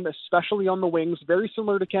team, especially on the wings, very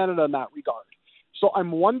similar to Canada in that regard. So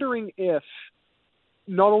I'm wondering if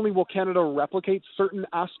not only will Canada replicate certain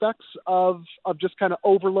aspects of just kind of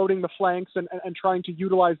overloading the flanks and trying to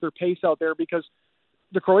utilize their pace out there, because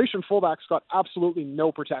the Croatian fullbacks got absolutely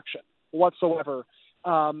no protection whatsoever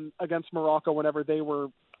against Morocco whenever they were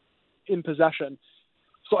in possession.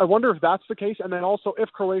 So I wonder if that's the case. And then also if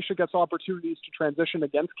Croatia gets opportunities to transition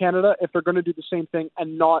against Canada, if they're going to do the same thing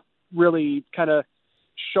and not really kind of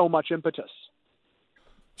show much impetus.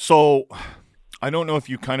 So I don't know if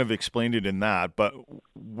you kind of explained it in that, but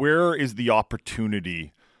where is the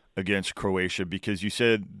opportunity against Croatia? Because you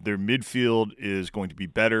said their midfield is going to be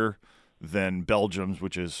better than Belgium's,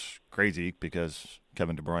 which is crazy because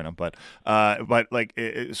Kevin De Bruyne. But like,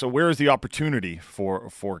 so where is the opportunity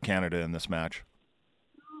for Canada in this match?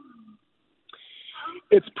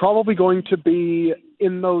 It's probably going to be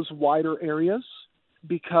in those wider areas,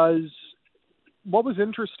 because what was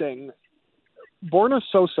interesting, Borna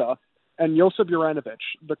Sosa and Josip Juranovic,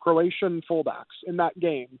 the Croatian fullbacks in that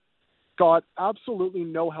game, got absolutely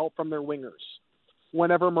no help from their wingers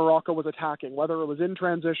whenever Morocco was attacking, whether it was in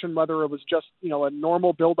transition, whether it was just, a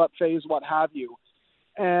normal build-up phase, what have you.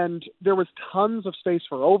 And there was tons of space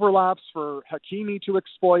for overlaps, for Hakimi to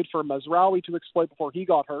exploit, for Mazraoui to exploit before he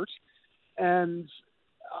got hurt. And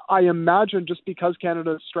I imagine just because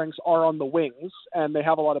Canada's strengths are on the wings and they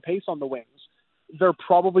have a lot of pace on the wings, they're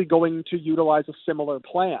probably going to utilize a similar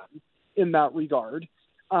plan in that regard.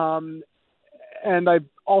 And I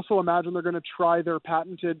also imagine they're going to try their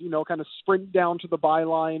patented, kind of sprint down to the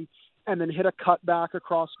byline and then hit a cutback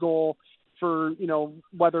across goal for,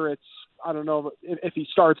 whether it's, I don't know if he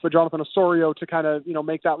starts, but Jonathan Osorio to kind of,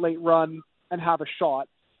 make that late run and have a shot.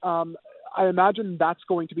 I imagine that's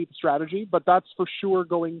going to be the strategy, but that's for sure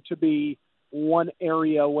going to be one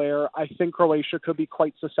area where I think Croatia could be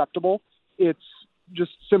quite susceptible. It's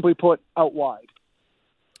just simply put out wide.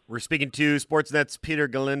 We're speaking to Sportsnet's Peter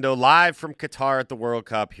Galindo live from Qatar at the World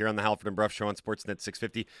Cup here on the Halford and Bruff Show on Sportsnet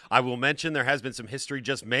 650. I will mention there has been some history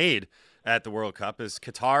just made at the World Cup as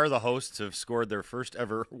Qatar, the hosts, have scored their first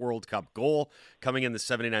ever World Cup goal coming in the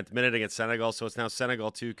 79th minute against Senegal. So it's now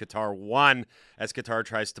Senegal 2, Qatar 1 as Qatar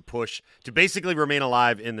tries to push to basically remain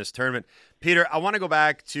alive in this tournament. Peter, I want to go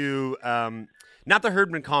back to not the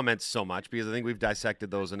Herdman comments so much because I think we've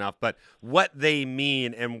dissected those enough, but what they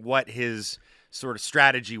mean and what his sort of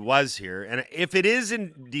strategy was here. And if it is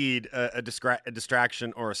indeed a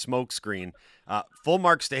distraction or a smokescreen, full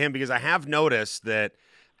marks to him, because I have noticed that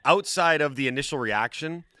outside of the initial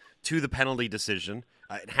reaction to the penalty decision,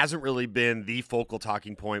 it hasn't really been the focal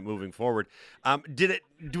talking point moving forward. Do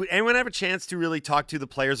anyone have a chance to really talk to the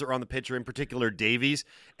players that were on the pitch, or in particular Davies,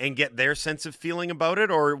 and get their sense of feeling about it?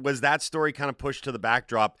 Or was that story kind of pushed to the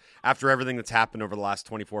backdrop after everything that's happened over the last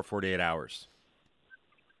 24, 48 hours?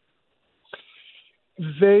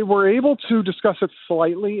 They were able to discuss it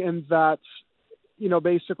slightly in that,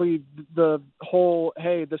 basically the whole,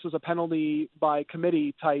 hey, this is a penalty by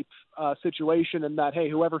committee type situation, and that, hey,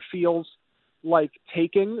 whoever feels like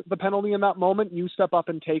taking the penalty in that moment, you step up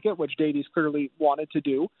and take it, which Davies clearly wanted to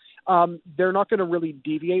do. They're not going to really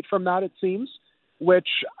deviate from that, it seems, which,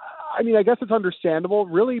 I guess it's understandable.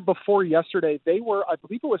 Really, before yesterday, they were, I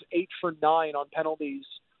believe it was 8 for 9 on penalties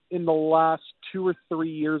in the last 2 or 3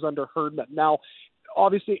 years under Herdman. Now,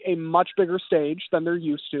 obviously a much bigger stage than they're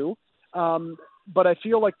used to. But I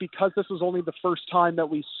feel like because this was only the first time that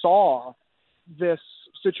we saw this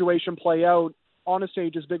situation play out on a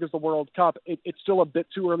stage as big as the World Cup, it's still a bit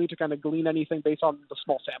too early to kind of glean anything based on the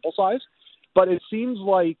small sample size. But it seems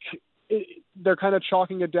like they're kind of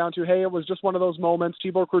chalking it down to, hey, it was just one of those moments.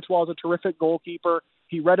 Thibaut Courtois is a terrific goalkeeper.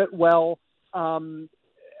 He read it well. And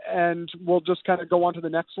we'll just kind of go on to the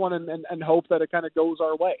next one and hope that it kind of goes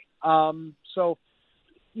our way. I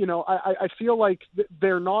feel like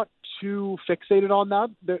they're not too fixated on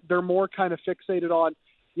that. They're more kind of fixated on,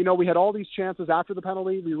 we had all these chances after the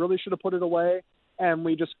penalty. We really should have put it away, and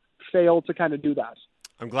we just failed to kind of do that.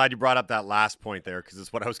 I'm glad you brought up that last point there, because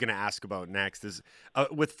it's what I was going to ask about next is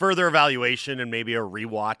with further evaluation and maybe a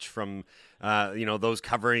rewatch from, those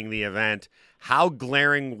covering the event, how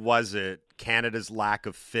glaring was it, Canada's lack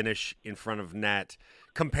of finish in front of net,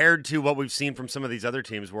 compared to what we've seen from some of these other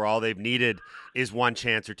teams where all they've needed is one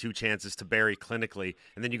chance or two chances to bury clinically.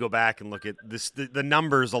 And then you go back and look at this, the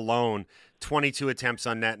numbers alone, 22 attempts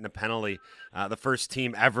on net and a penalty, the first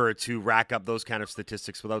team ever to rack up those kind of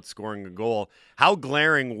statistics without scoring a goal. How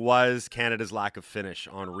glaring was Canada's lack of finish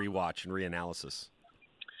on rewatch and reanalysis?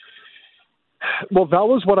 Well, that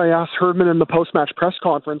was what I asked Herdman in the post-match press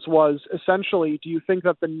conference was essentially, do you think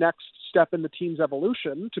that the next step in the team's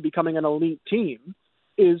evolution to becoming an elite team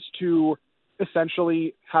is to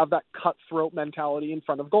essentially have that cutthroat mentality in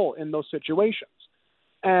front of goal in those situations?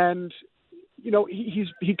 And,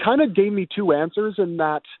 he kind of gave me two answers in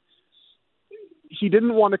that he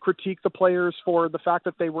didn't want to critique the players for the fact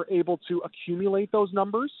that they were able to accumulate those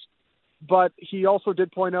numbers. But he also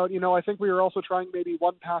did point out, I think we were also trying maybe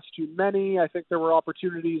one pass too many. I think there were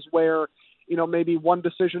opportunities where, maybe one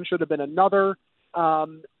decision should have been another.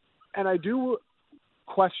 And I do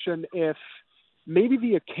question if maybe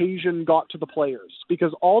the occasion got to the players,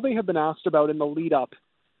 because all they have been asked about in the lead up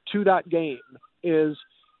to that game is,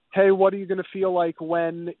 hey, what are you going to feel like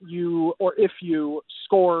when you, or if you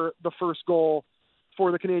score the first goal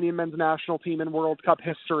for the Canadian men's national team in World Cup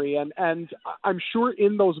history? And I'm sure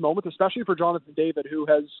in those moments, especially for Jonathan David, who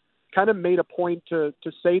has kind of made a point to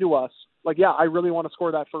say to us, like, yeah, I really want to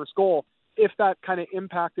score that first goal, if that kind of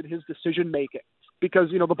impacted his decision making. Because,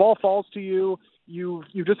 the ball falls to you, you've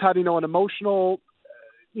just had, an emotional,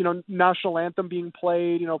 national anthem being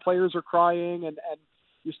played, players are crying, and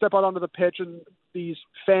you step out onto the pitch and these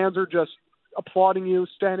fans are just applauding you,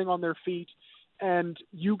 standing on their feet, and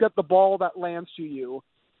you get the ball that lands to you,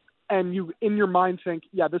 and you, in your mind, think,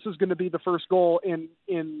 yeah, this is going to be the first goal in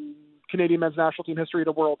Canadian men's national team history at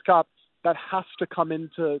a World Cup. That has to come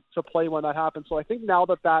into play when that happens. So I think now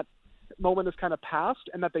that moment has kind of passed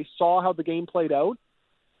and that they saw how the game played out,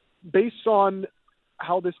 based on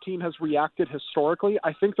how this team has reacted historically,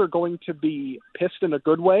 I think they're going to be pissed in a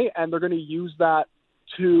good way, and they're going to use that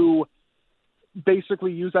to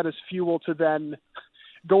basically use that as fuel to then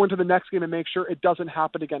go into the next game and make sure it doesn't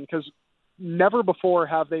happen again, because never before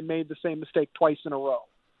have they made the same mistake twice in a row.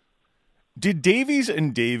 Did Davies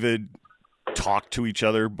and David talk to each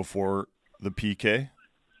other before the PK?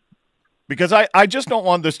 Because I just don't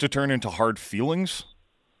want this to turn into hard feelings.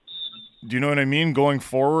 Do you know what I mean? Going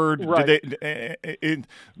forward, right.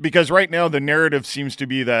 Because right now the narrative seems to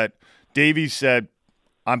be that Davies said,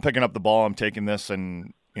 I'm picking up the ball, I'm taking this,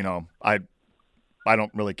 and, I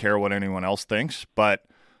don't really care what anyone else thinks. But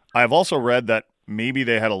I've also read that maybe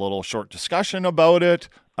they had a little short discussion about it.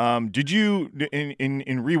 Did you,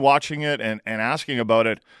 in rewatching it and asking about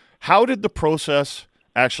it, how did the process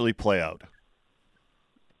actually play out?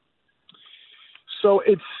 So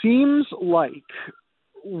it seems like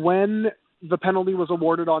when the penalty was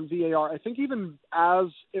awarded on VAR, I think even as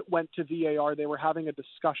it went to VAR, they were having a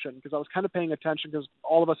discussion, because I was kind of paying attention, because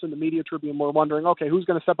all of us in the media tribune were wondering, okay, who's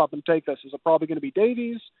going to step up and take this? Is it probably going to be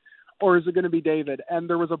Davies or is it going to be David? And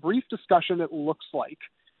there was a brief discussion, it looks like.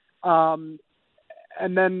 And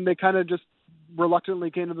then they kind of just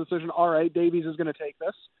reluctantly came to the decision, all right, Davies is going to take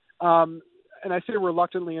this. And I say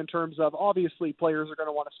reluctantly in terms of, obviously players are going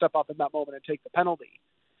to want to step up in that moment and take the penalty.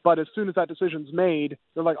 But as soon as that decision's made,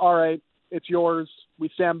 they're like, all right, it's yours. We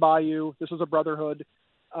stand by you. This is a brotherhood.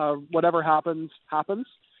 Whatever happens, happens.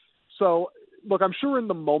 So, look, I'm sure in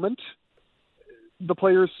the moment,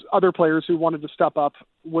 other players who wanted to step up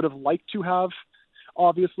would have liked to have,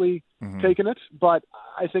 obviously, taken it. But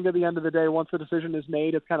I think at the end of the day, once the decision is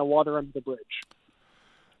made, it's kind of water under the bridge.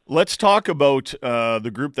 Let's talk about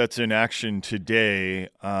the group that's in action today.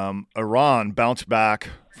 Iran bounced back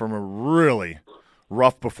from a really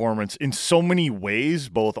rough performance in so many ways,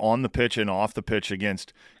 both on the pitch and off the pitch,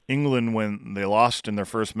 against England when they lost in their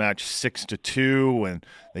first match 6-2, and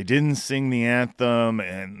they didn't sing the anthem,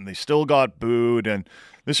 and they still got booed. And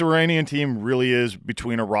this Iranian team really is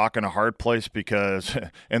between a rock and a hard place, because,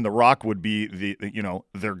 and the rock would be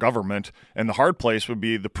their government, and the hard place would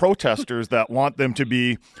be the protesters that want them to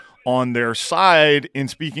be on their side in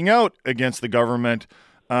speaking out against the government.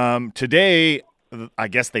 Today, I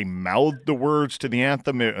guess they mouthed the words to the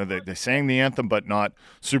anthem. They sang the anthem, but not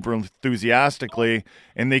super enthusiastically.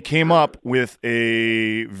 And they came up with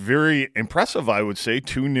a very impressive, I would say,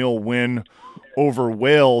 2-0 win over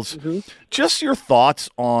Wales. Just your thoughts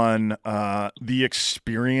on the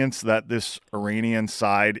experience that this Iranian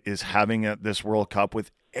side is having at this World Cup,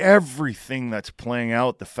 with everything that's playing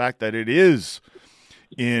out, the fact that it is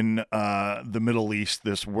in the Middle East,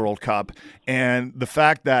 this World Cup, and the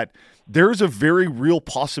fact that there's a very real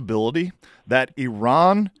possibility that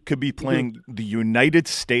Iran could be playing the United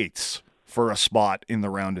States for a spot in the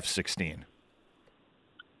round of 16.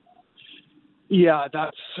 Yeah,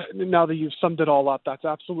 now that you've summed it all up, that's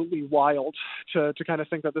absolutely wild to kind of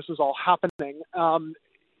think that this is all happening.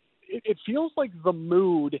 It feels like the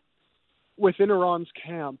mood within Iran's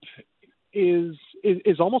camp is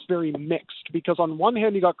almost very mixed, because on one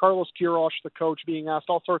hand, you got Carlos Queiroz, the coach, being asked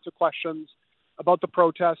all sorts of questions about the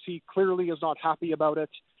protests. He clearly is not happy about it,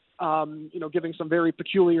 giving some very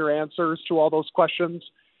peculiar answers to all those questions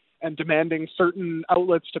and demanding certain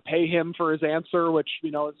outlets to pay him for his answer, which,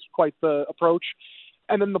 is quite the approach.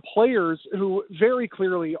 And then the players, who very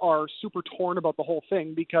clearly are super torn about the whole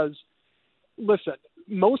thing, because, listen,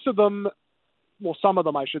 most of them some of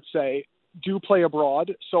them, I should say, do play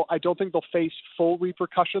abroad. So I don't think they'll face full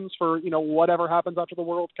repercussions for, whatever happens after the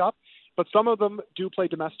World Cup. But some of them do play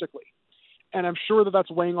domestically. And I'm sure that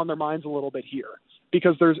that's weighing on their minds a little bit here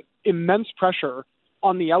because there's immense pressure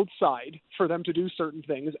on the outside for them to do certain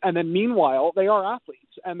things. And then meanwhile, they are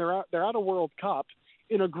athletes and they're at a World Cup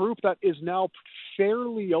in a group that is now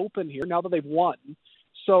fairly open here now that they've won.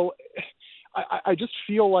 So I just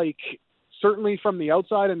feel like, certainly from the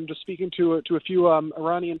outside and just speaking to a few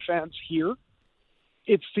Iranian fans here,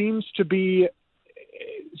 it seems to be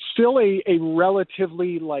still a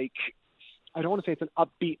relatively, I don't want to say it's an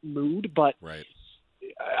upbeat mood, but right.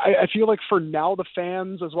 I feel like for now the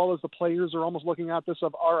fans as well as the players are almost looking at this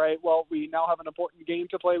of, all right, well, we now have an important game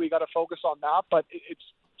to play. We got to focus on that. But it's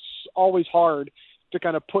always hard to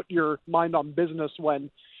kind of put your mind on business when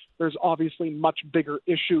there's obviously much bigger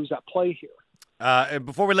issues at play here. And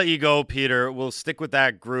before we let you go, Peter, we'll stick with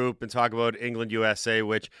that group and talk about England-USA,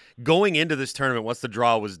 which going into this tournament, once the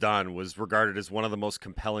draw was done, was regarded as one of the most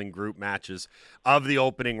compelling group matches of the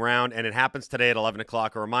opening round. And it happens today at 11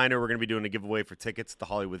 o'clock. A reminder, we're going to be doing a giveaway for tickets at the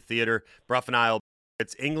Hollywood Theater. Bruff and I will.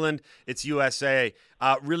 It's England, it's USA.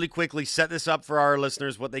 Really quickly, set this up for our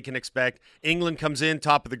listeners, what they can expect. England comes in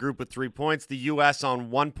top of the group with 3 points. The U.S. on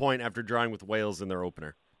 1 point after drawing with Wales in their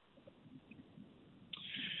opener.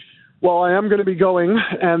 Well, I am going to be going,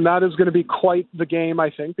 and that is going to be quite the game, I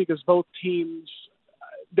think, because both teams,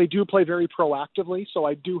 they do play very proactively, so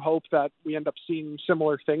I do hope that we end up seeing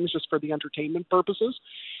similar things just for the entertainment purposes.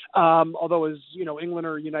 Although, as England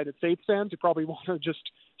or United States fans, you probably want to just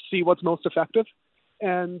see what's most effective.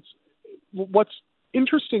 And what's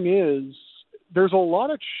interesting is there's a lot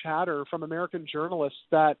of chatter from American journalists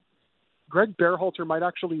that Greg Berhalter might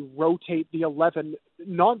actually rotate the 11,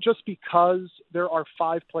 not just because there are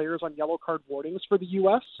 5 players on yellow card warnings for the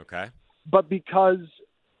U.S., okay, but because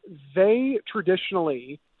they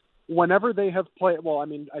traditionally, whenever they have played, well, I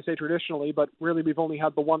mean, I say traditionally, but really we've only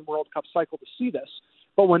had the one World Cup cycle to see this,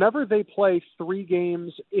 but whenever they play 3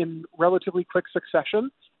 games in relatively quick succession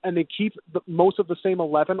and they keep most of the same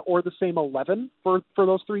 11 or the same 11 for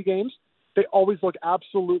those 3 games, they always look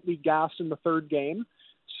absolutely gassed in the 3rd game.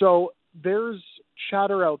 So there's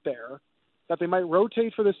chatter out there that they might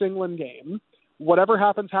rotate for this England game. Whatever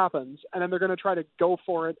happens, happens. And then they're going to try to go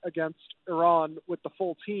for it against Iran with the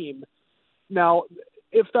full team. Now,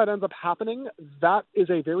 if that ends up happening, that is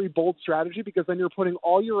a very bold strategy because then you're putting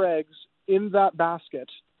all your eggs in that basket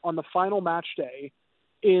on the final match day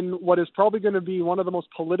in what is probably going to be one of the most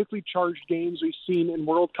politically charged games we've seen in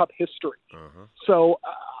World Cup history. Uh-huh. So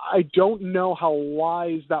I don't know how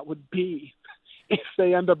wise that would be if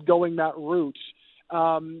they end up going that route.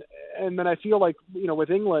 And then I feel like, with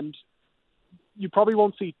England, you probably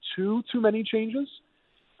won't see too many changes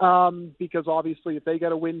because obviously if they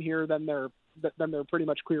get a win here, then they're pretty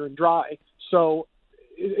much clear and dry. So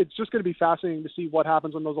it's just going to be fascinating to see what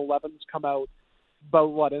happens when those 11s come out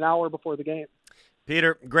about, an hour before the game.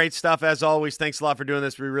 Peter, great stuff as always. Thanks a lot for doing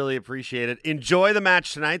this. We really appreciate it. Enjoy the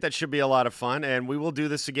match tonight. That should be a lot of fun. And we will do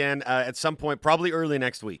this again at some point, probably early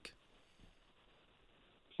next week.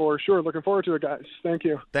 For sure. Looking forward to it, guys. Thank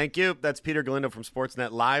you. Thank you. That's Peter Galindo from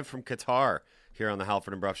Sportsnet, live from Qatar here on the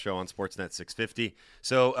Halford and Bruff Show on Sportsnet 650.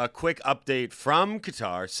 So a quick update from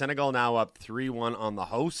Qatar. Senegal now up 3-1 on the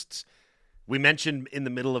hosts. We mentioned in the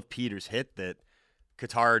middle of Peter's hit that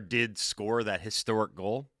Qatar did score that historic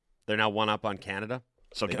goal. They're now 1 up on Canada.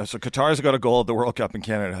 So Qatar's got a goal at the World Cup and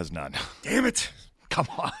Canada has none. Damn it. Come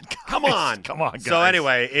on, guys. Come on, guys. So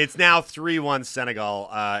anyway, it's now 3-1 Senegal,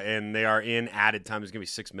 and they are in added time. There's going to be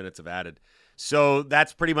 6 minutes of added. So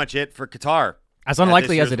that's pretty much it for Qatar. As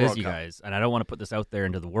unlikely as it is, World you Cup. guys, and I don't want to put this out there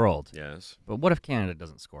into the world. Yes. But what if Canada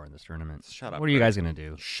doesn't score in this tournament? Shut up. What are you Greg. guys going to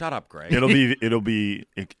do? Shut up, Greg. It'll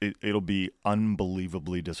be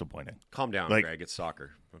unbelievably disappointing. Calm down, Like, Greg. It's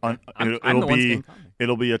soccer. Okay.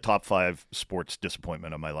 It'll be a top 5 sports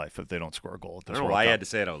disappointment of my life if they don't score a goal at I this don't know World why Cup. you had to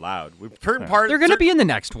say it out loud. They're going to be in the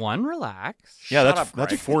next one. Relax. Yeah, Shut that's up,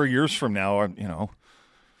 Greg. 4 years from now.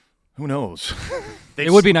 Who knows?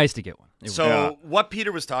 It would be nice to get one. So what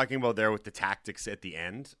Peter was talking about there with the tactics at the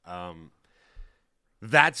end,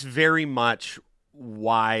 that's very much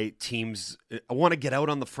why teams want to get out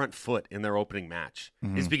on the front foot in their opening match.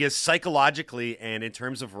 Mhm. Is because psychologically and in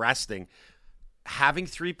terms of resting, having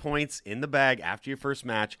 3 points in the bag after your first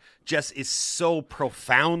match just is so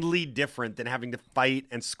profoundly different than having to fight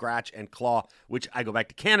and scratch and claw, which I go back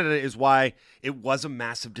to Canada is why it was a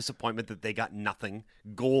massive disappointment that they got nothing.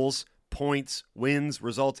 Goals, points, wins,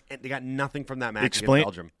 results, and they got nothing from that match against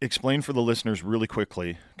Belgium. Explain for the listeners really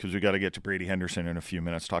quickly, because we got to get to Brady Henderson in a few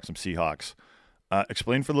minutes, talk some Seahawks.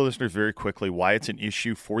 Explain for the listeners very quickly why it's an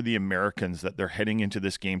issue for the Americans that they're heading into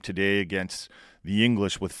this game today against the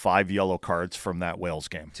English with 5 yellow cards from that Wales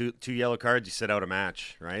game. Two yellow cards, you sit out a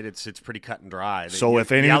match, right? It's pretty cut and dry. So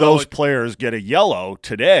if any of those players get a yellow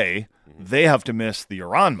today, they have to miss the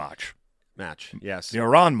Iran match. Yes. The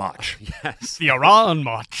Iran match. Yes. The Iran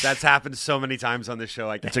match. That's happened so many times on this show.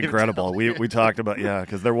 It's incredible. We talked about,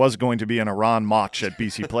 because there was going to be an Iran match at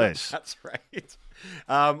BC Place. That's right.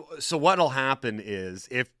 So what'll happen is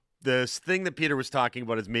if this thing that Peter was talking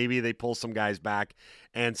about is maybe they pull some guys back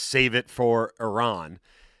and save it for Iran.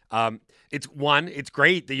 It's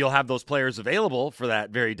great that you'll have those players available for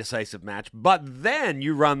that very decisive match, but then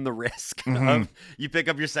you run the risk of you pick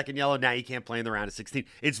up your second yellow. Now you can't play in the round of 16.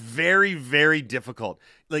 It's very, very difficult.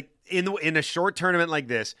 Like in a short tournament like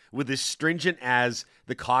this, with as stringent as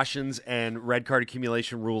the cautions and red card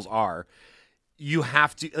accumulation rules are, you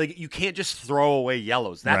have to you can't just throw away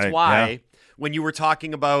yellows. That's why when you were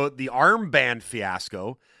talking about the armband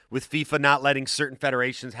fiasco with FIFA not letting certain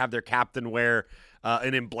federations have their captain wear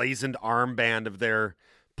an emblazoned armband of their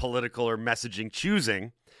political or messaging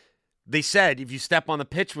choosing, they said if you step on the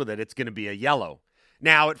pitch with it, it's going to be a yellow.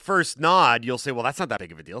 Now, at first nod, you'll say, well, that's not that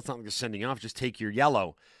big of a deal. It's not like you're sending off. Just take your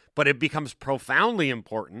yellow. But it becomes profoundly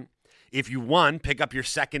important if you, 1, pick up your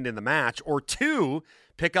second in the match, or 2,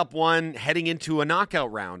 pick up one heading into a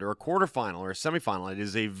knockout round or a quarterfinal or a semifinal. It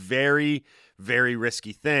is a very, very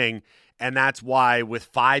risky thing. And that's why with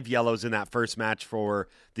 5 yellows in that first match for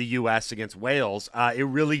the U.S. against Wales, it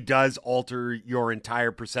really does alter your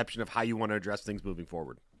entire perception of how you want to address things moving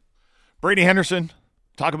forward. Brady Henderson,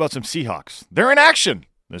 talk about some Seahawks. They're in action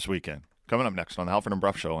this weekend. Coming up next on the Halford and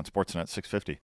Bruff Show on Sportsnet 650.